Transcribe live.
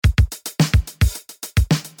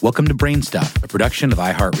Welcome to Brain Stuff, a production of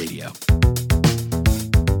iHeartRadio.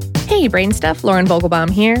 Hey, Brain Stuff, Lauren Vogelbaum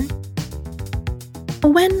here.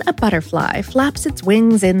 When a butterfly flaps its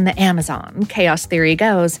wings in the Amazon, chaos theory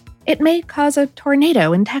goes, it may cause a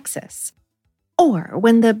tornado in Texas. Or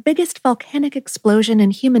when the biggest volcanic explosion in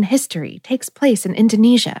human history takes place in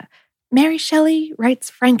Indonesia, Mary Shelley writes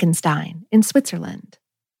Frankenstein in Switzerland.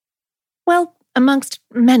 Well, amongst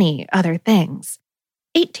many other things,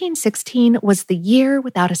 1816 was the year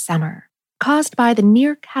without a summer, caused by the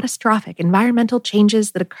near-catastrophic environmental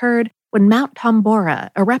changes that occurred when Mount Tambora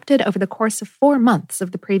erupted over the course of 4 months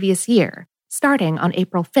of the previous year, starting on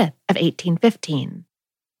April 5th of 1815.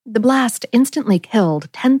 The blast instantly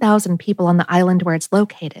killed 10,000 people on the island where it's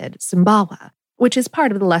located, Sumbawa, which is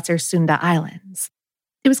part of the Lesser Sunda Islands.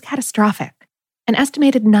 It was catastrophic. An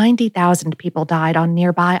estimated 90,000 people died on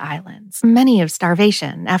nearby islands, many of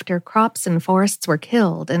starvation after crops and forests were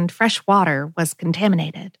killed and fresh water was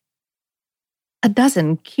contaminated. A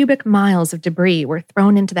dozen cubic miles of debris were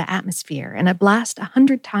thrown into the atmosphere in a blast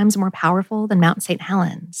 100 times more powerful than Mount St.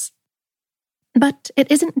 Helens. But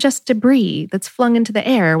it isn't just debris that's flung into the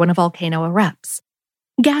air when a volcano erupts.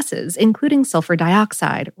 Gases, including sulfur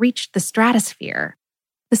dioxide, reach the stratosphere.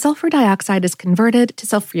 The sulfur dioxide is converted to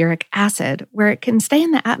sulfuric acid, where it can stay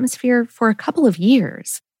in the atmosphere for a couple of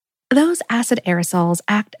years. Those acid aerosols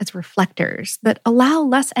act as reflectors that allow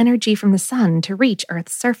less energy from the sun to reach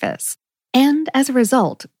Earth's surface, and as a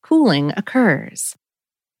result, cooling occurs.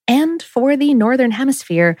 And for the Northern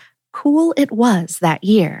Hemisphere, cool it was that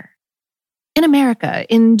year. In America,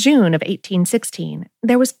 in June of 1816,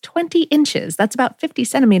 there was 20 inches, that's about 50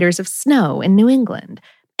 centimeters of snow in New England,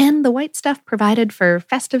 and the white stuff provided for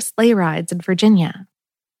festive sleigh rides in Virginia.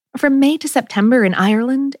 From May to September in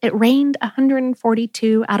Ireland, it rained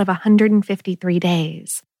 142 out of 153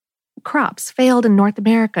 days. Crops failed in North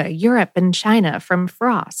America, Europe, and China from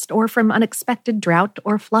frost or from unexpected drought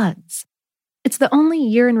or floods. It's the only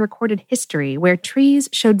year in recorded history where trees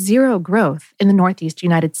showed zero growth in the Northeast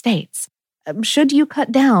United States. Should you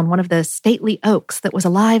cut down one of the stately oaks that was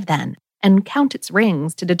alive then and count its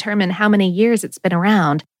rings to determine how many years it's been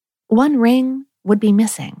around, one ring would be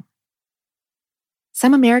missing.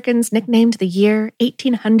 Some Americans nicknamed the year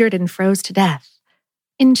 1800 and froze to death.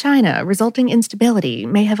 In China, resulting instability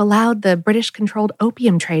may have allowed the British-controlled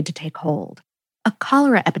opium trade to take hold. A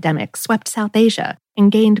cholera epidemic swept South Asia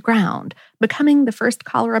and gained ground, becoming the first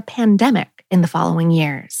cholera pandemic in the following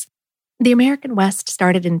years. The American West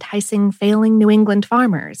started enticing failing New England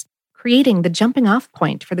farmers, creating the jumping-off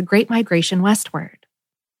point for the Great Migration westward.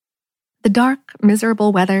 The dark,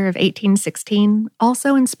 miserable weather of 1816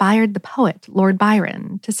 also inspired the poet Lord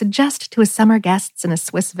Byron to suggest to his summer guests in a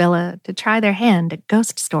Swiss villa to try their hand at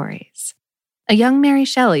ghost stories. A young Mary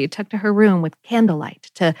Shelley took to her room with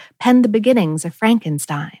candlelight to pen the beginnings of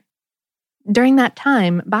Frankenstein. During that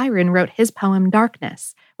time, Byron wrote his poem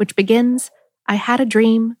Darkness, which begins, "I had a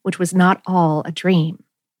dream which was not all a dream.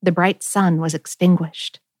 The bright sun was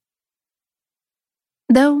extinguished."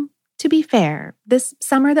 Though, to be fair, this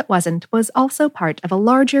summer that wasn't was also part of a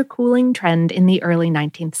larger cooling trend in the early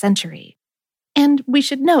 19th century. And we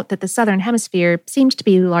should note that the Southern Hemisphere seemed to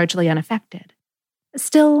be largely unaffected.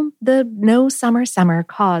 Still, the no summer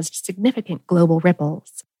caused significant global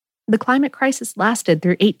ripples. The climate crisis lasted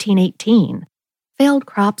through 1818. Failed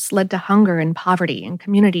crops led to hunger and poverty in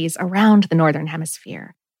communities around the Northern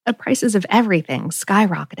Hemisphere. The prices of everything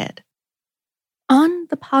skyrocketed. On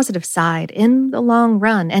the positive side, in the long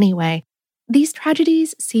run anyway, these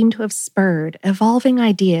tragedies seem to have spurred evolving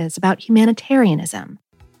ideas about humanitarianism,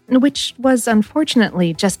 which was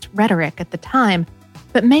unfortunately just rhetoric at the time,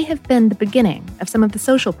 but may have been the beginning of some of the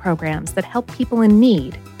social programs that help people in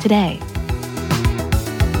need today.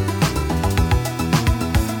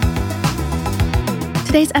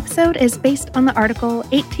 Today's episode is based on the article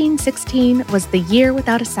 1816 Was the Year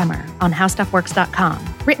Without a Summer on HowStuffWorks.com,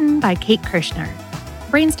 written by Kate Kirshner.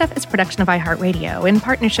 Brainstuff is a production of iHeartRadio in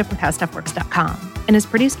partnership with HowStuffWorks.com and is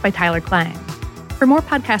produced by Tyler Klang. For more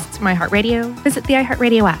podcasts from iHeartRadio, visit the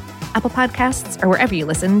iHeartRadio app, Apple Podcasts, or wherever you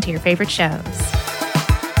listen to your favorite shows.